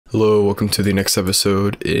Hello, welcome to the next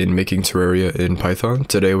episode in making Terraria in Python.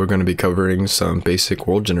 Today we're going to be covering some basic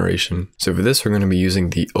world generation. So for this we're going to be using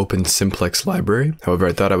the Open Simplex library. However,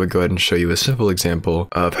 I thought I would go ahead and show you a simple example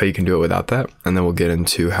of how you can do it without that, and then we'll get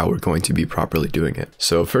into how we're going to be properly doing it.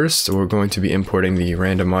 So first we're going to be importing the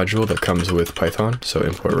random module that comes with Python, so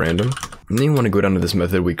import random. And then you want to go down to this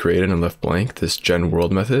method we created and left blank, this gen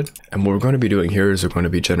world method. And what we're going to be doing here is we're going to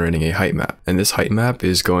be generating a height map. And this height map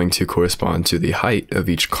is going to correspond to the height of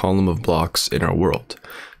each column of blocks in our world.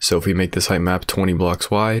 So if we make this height map 20 blocks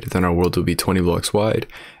wide, then our world will be 20 blocks wide.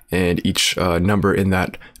 And each number in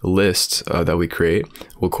that list that we create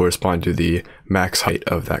will correspond to the max height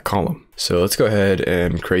of that column. So let's go ahead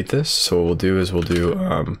and create this. So what we'll do is we'll do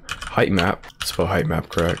height map, spell height map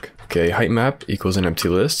correct. Okay, height map equals an empty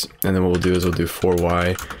list, and then what we'll do is we'll do for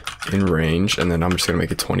y in range, and then I'm just gonna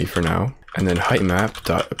make it 20 for now. And then height map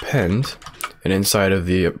dot append, and inside of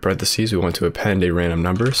the parentheses we want to append a random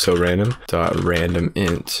number, so random dot random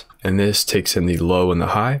int, and this takes in the low and the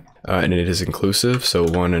high, and it is inclusive, so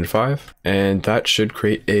 1 and 5, and that should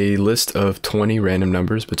create a list of 20 random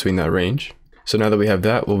numbers between that range. So now that we have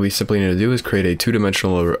that, what we simply need to do is create a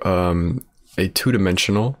two-dimensional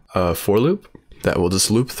for loop that will just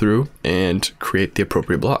loop through and create the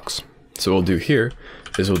appropriate blocks. So what we'll do here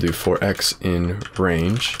is we'll do for x in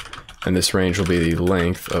range, and this range will be the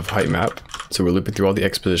length of height map. So we're looping through all the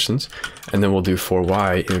x positions, and then we'll do for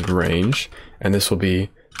y in range, and this will be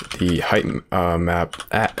the height map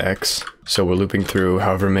at x. So we're looping through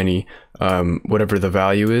however many, whatever the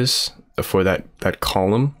value is for that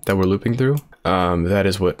column that we're looping through. That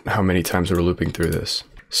is how many times we're looping through this.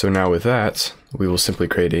 So now with that, we will simply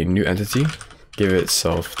create a new entity, give it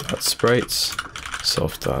self.sprites,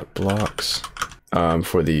 self.blocks.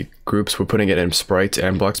 For the groups, we're putting it in sprites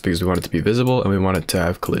and blocks because we want it to be visible and we want it to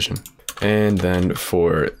have collision. And then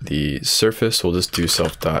for the surface, we'll just do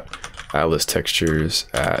self.atlas textures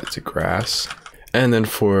at grass. And then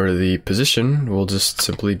for the position, we'll just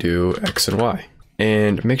simply do x and y.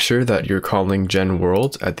 And make sure that you're calling gen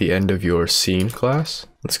world at the end of your scene class.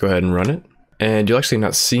 Let's go ahead and run it. And you'll actually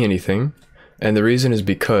not see anything. And the reason is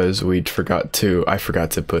because I forgot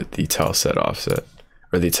to put the tile set offset,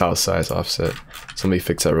 or the tile size offset. So let me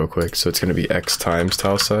fix that real quick. So it's going to be x times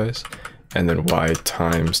tile size, and then y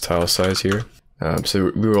times tile size here.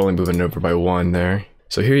 So we were only moving it over by 1 there.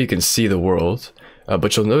 So here you can see the world,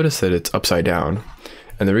 but you'll notice that it's upside down.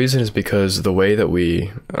 And the reason is because the way that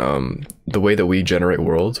we generate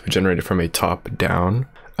worlds, we generate it from a top down.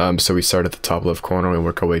 So we start at the top left corner and we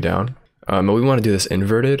work our way down. But we want to do this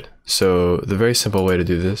inverted. So the very simple way to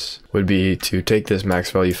do this would be to take this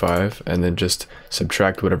max value 5 and then just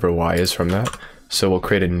subtract whatever y is from that. So we'll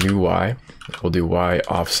create a new y. We'll do y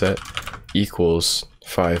offset equals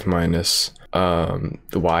 5 minus the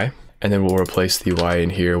y. And then we'll replace the y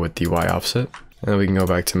in here with the y offset. And then we can go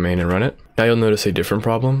back to main and run it. Now you'll notice a different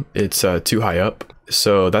problem. It's too high up.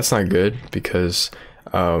 So that's not good because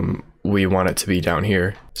we want it to be down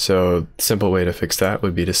here. So the simple way to fix that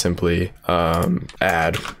would be to simply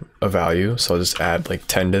add a value. So I'll just add like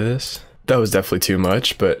 10 to this. That was definitely too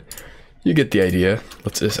much, but you get the idea.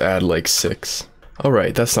 Let's just add like 6. All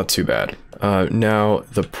right, that's not too bad. Now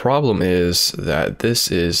the problem is that this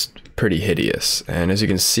is pretty hideous. And as you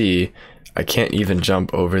can see, I can't even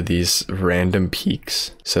jump over these random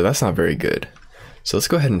peaks. So that's not very good. So let's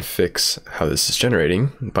go ahead and fix how this is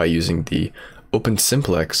generating by using the Open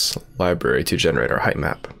Simplex library to generate our height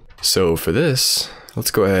map. So for this, let's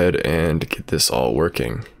go ahead and get this all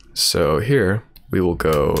working. So here we will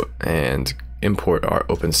go and import our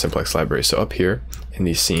Open Simplex library. So up here in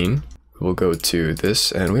the scene, we'll go to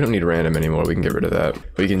this, and we don't need random anymore. We can get rid of that.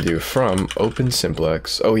 We can do from Open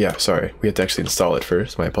Simplex. Oh yeah, sorry. We have to actually install it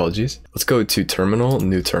first. My apologies. Let's go to terminal,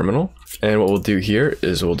 new terminal. And what we'll do here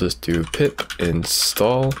is we'll just do pip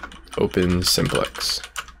install Open Simplex.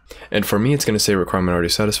 And for me, it's going to say requirement already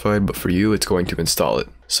satisfied, but for you, it's going to install it.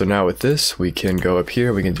 So now with this, we can go up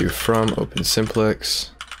here. We can do from Open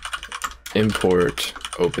Simplex, import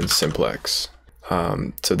Open Simplex.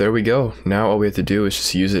 So there we go. Now all we have to do is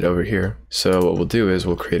just use it over here. So what we'll do is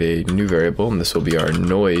we'll create a new variable, and this will be our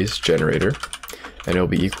noise generator, and it'll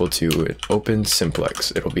be equal to Open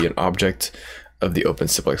Simplex. It'll be an object of the Open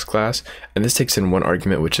Simplex class, and this takes in one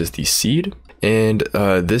argument, which is the seed. And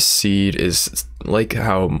this seed is like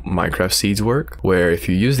how Minecraft seeds work, where if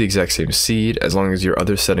you use the exact same seed, as long as your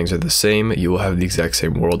other settings are the same, you will have the exact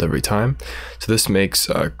same world every time. So this makes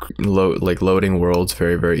loading worlds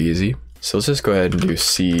very, very easy. So let's just go ahead and do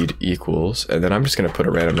seed equals, and then I'm just going to put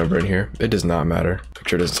a random number in here. It does not matter.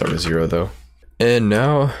 Picture doesn't start with 0 though. And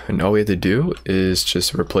now, all we have to do is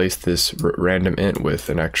just replace this random int with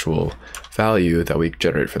an actual value that we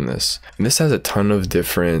generate from this. And this has a ton of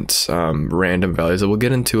different random values that we'll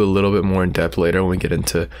get into a little bit more in depth later when we get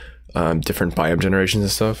into different biome generations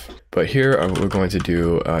and stuff. But here we're going to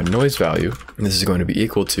do a noise value, and this is going to be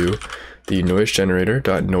equal to the noise generator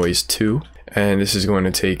dot noise2, and this is going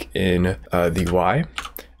to take in the y.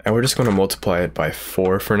 And we're just going to multiply it by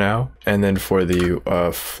 4 for now. And then for the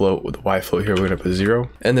float, with the y float here, we're going to put 0.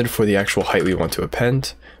 And then for the actual height we want to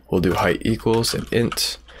append, we'll do height equals an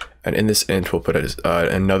int. And in this int, we'll put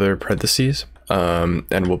another parentheses.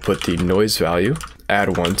 And we'll put the noise value,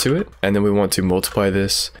 add 1 to it. And then we want to multiply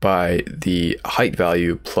this by the height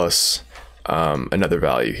value plus another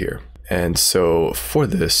value here. And so for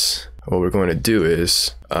this, what we're going to do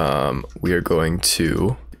is we are going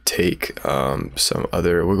to take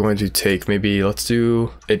we're going to take maybe, let's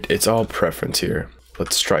do it, it's all preference here.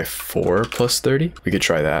 Let's try 4 plus 30. We could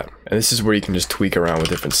try that. And this is where you can just tweak around with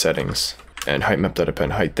different settings. And height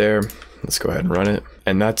map.append height there. Let's go ahead and run it.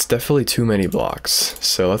 And that's definitely too many blocks.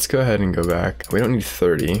 So let's go ahead and go back. We don't need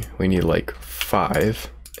 30, we need like 5.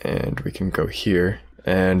 And we can go here.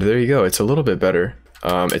 And there you go, it's a little bit better.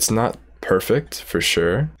 It's not perfect for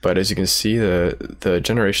sure, but as you can see, the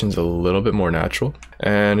generation's a little bit more natural.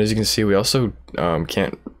 And as you can see, we also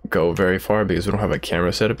can't go very far because we don't have a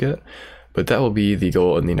camera set up yet, but that will be the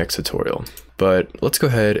goal in the next tutorial. But let's go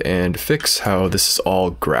ahead and fix how this is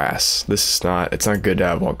all grass. It's not good to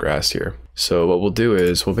have all grass here. So what we'll do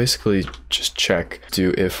is we'll basically just check,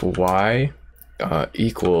 do if y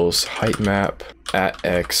equals height map at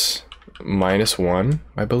x minus 1,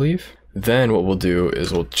 I believe. Then what we'll do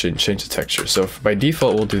is we'll change the texture. So by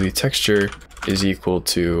default, we'll do the texture is equal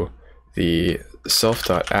to the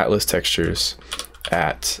self.atlas textures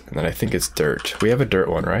at, and then I think it's dirt. We have a dirt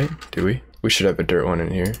one, right? Do we? We should have a dirt one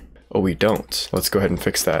in here. Oh, we don't. Let's go ahead and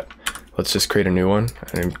fix that. Let's just create a new one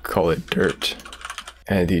and call it dirt.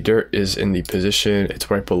 And the dirt is in the position,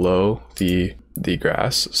 it's right below the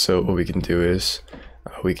grass. So what we can do is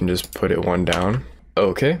we can just put it one down.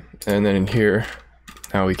 Okay, and then in here,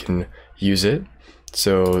 now we can use it.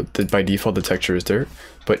 So by default, the texture is dirt,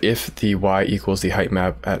 but if the y equals the height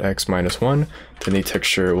map at x minus 1, then the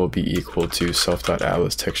texture will be equal to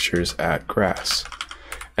self.atlas textures at grass.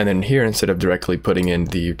 And then here, instead of directly putting in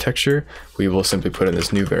the texture, we will simply put in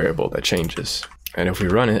this new variable that changes. And if we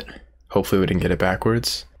run it, hopefully we didn't get it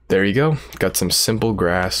backwards. There you go, got some simple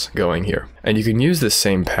grass going here. And you can use this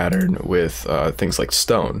same pattern with things like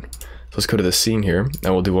stone. So let's go to the scene here,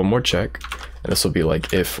 and we'll do one more check. And this will be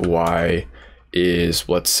like if y is,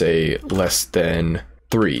 let's say, less than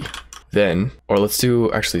 3. Then, or let's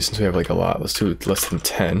do, actually, since we have like a lot, let's do less than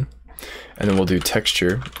 10. And then we'll do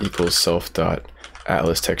texture equals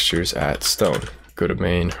self.atlas textures at stone. Go to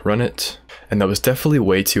main, run it. And that was definitely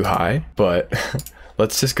way too high, but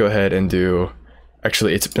let's just go ahead and do,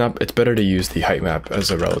 actually, it's better to use the height map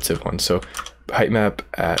as a relative one. So height map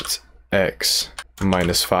at x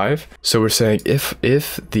minus 5. So we're saying if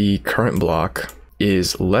the current block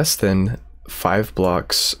is less than 5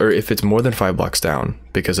 blocks, or if it's more than 5 blocks down,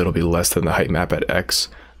 because it'll be less than the height map at x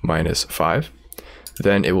minus 5,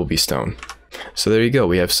 then it will be stone. So there you go,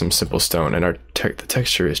 we have some simple stone, and the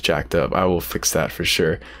texture is jacked up. I will fix that for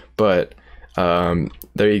sure. But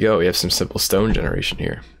there you go, we have some simple stone generation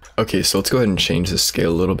here. Okay, so let's go ahead and change the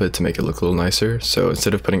scale a little bit to make it look a little nicer. So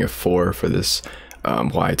instead of putting a 4 for this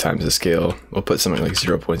y times the scale, we'll put something like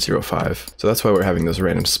 0.05. So that's why we're having those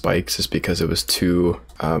random spikes, is because it was too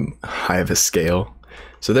high of a scale.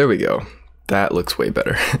 So there we go, that looks way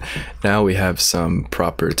better. Now we have some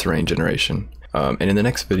proper terrain generation. And in the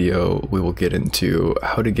next video, we will get into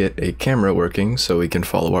how to get a camera working so we can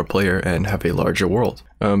follow our player and have a larger world.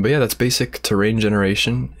 But yeah, that's basic terrain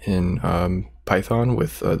generation in Python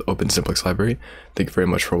with the Open Simplex library. Thank you very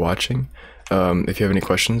much for watching. If you have any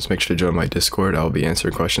questions, make sure to join my Discord. I'll be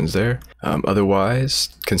answering questions there. Otherwise,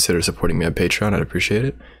 consider supporting me on Patreon. I'd appreciate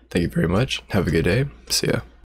it. Thank you very much. Have a good day. See ya.